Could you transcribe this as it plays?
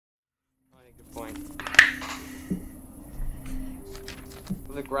Good point.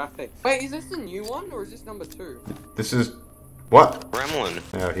 The graphics. Wait, is this the new one or is this number 2? This is... What? Gremlin.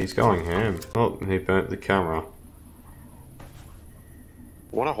 Yeah, he's going ham. Oh, he burnt the camera.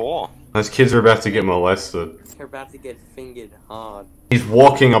 What a whore. Those kids are about to get molested. They're about to get fingered hard. He's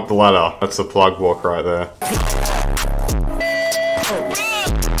walking up the ladder. That's the plug walk right there.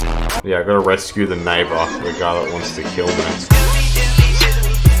 Yeah, I gotta rescue the neighbor, the guy that wants to kill me.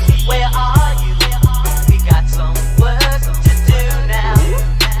 Where are you? We got some work to do now.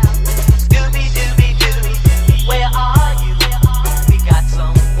 Scooby-Dooby-Doo, where are you? We got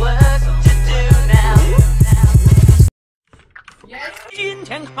some work to do now.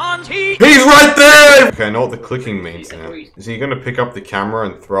 He's right there! Okay, I know what the clicking means now. Is he gonna pick up the camera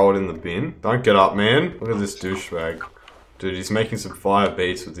and throw it in the bin? Don't get up, man. Look at this douchebag. Dude, he's making some fire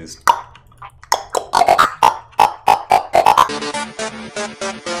beats with his...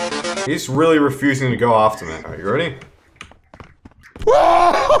 He's really refusing to go after me. Are you ready?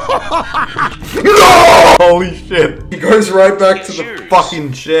 No! Holy shit. He goes right back to the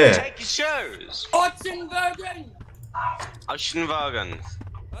fucking chair. Take your shoes. Otzenwagen! Auschenwagen.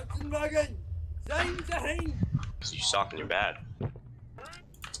 Otzenwagen! Sein! You suck and you're bad.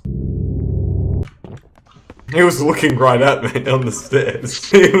 He was looking right at me on the stairs.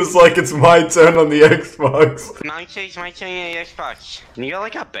 He was like, it's my turn on the Xbox. No, it's my turn on the Xbox. Can you get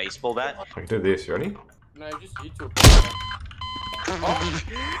like a baseball bat? I can do this, you ready? No, just YouTube.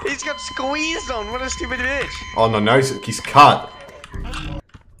 He's got squeezed on, what a stupid bitch. Oh no, he's cut.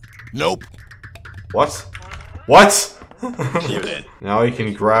 Nope. What? What? You're dead. Now he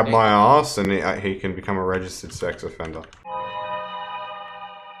can grab my ass and he can become a registered sex offender.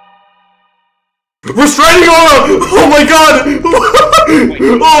 Restraining order! Oh my god!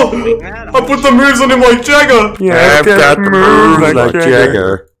 Oh! I put the moves on him like Jagger! Yeah, I've got the moves like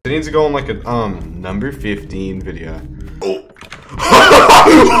Jagger. It needs to go on like a, number 15 video. Oh.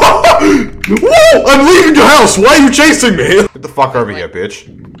 Whoa! I'm leaving your house! Why are you chasing me? Get the fuck over here, bitch.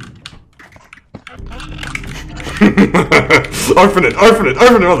 Open it,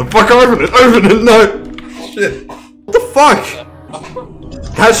 motherfucker, open it, no! Shit. What the fuck?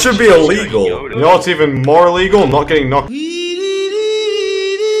 That should be illegal. You know what's even more illegal? Not getting knocked.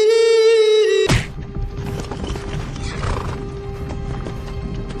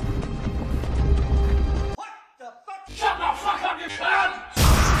 What the fuck? Shut the fuck up, you cunt!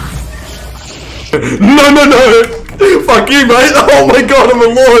 No! Fuck you, mate! Oh my god, I'm a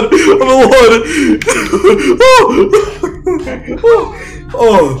lord!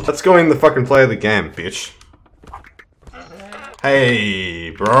 Oh, let's go in the fucking play of the game, bitch. Hey,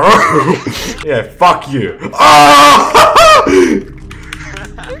 bro. Yeah, fuck you. Oh!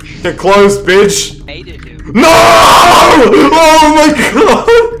 You're closed, bitch. No! Oh my god!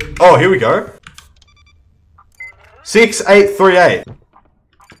 Oh, here we go. 6838.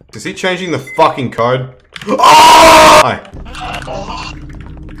 Is he changing the fucking code? Oh! Hi.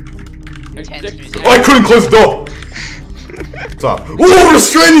 I couldn't close the door. What's up? Oh,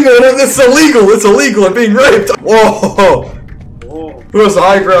 restraining order! That's illegal! It's illegal! I'm being raped! Whoa! Who has the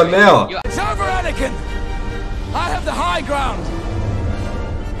high ground now? It's over, Anakin! I have the high ground!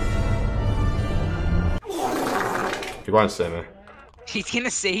 He won't see me. He's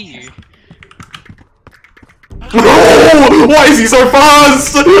gonna see you. Oh, why is he so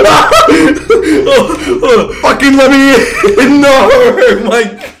fast? Fucking let me in! No! My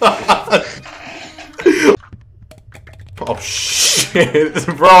god! Oh shit!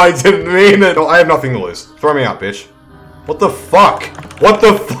 Bro, I didn't mean it! Oh, I have nothing to lose. Throw me out, bitch. What the fuck? What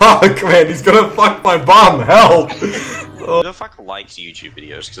the fuck, man? He's gonna fuck my bum. Help! Who the fuck likes YouTube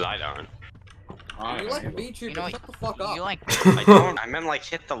videos? Because I don't. You like VTuber, shut the fuck up. You like I don't. I meant like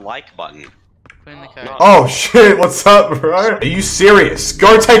hit the like button. put in the code. Oh shit, what's up, bro? Are you serious?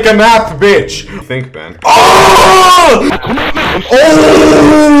 Go take a nap, bitch! Think, man. Oh!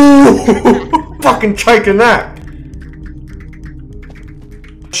 Oh! Fucking take a nap.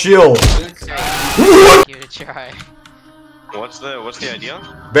 Chill. What? Give it a try. What's the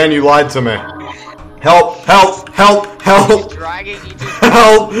idea? Ben, you lied to me. Help! Help! Help! Help! Dragging you to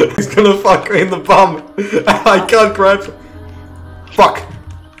Help! He's gonna fuck me in the bum. I can't grab. Fuck.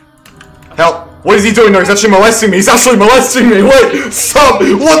 Help. What is he doing? No, he's actually molesting me. He's actually molesting me. Wait, stop.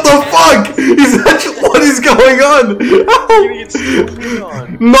 What the fuck? He's actually, what is going on?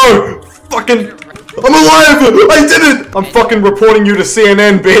 Help. No. Fucking. I'm alive. I did it. I'm fucking reporting you to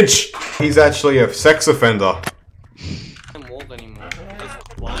CNN, bitch. He's actually a sex offender.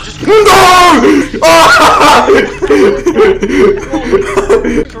 No! Ah!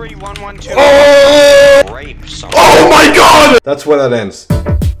 3112. Oh! Rape. Oh my god! That's where that ends.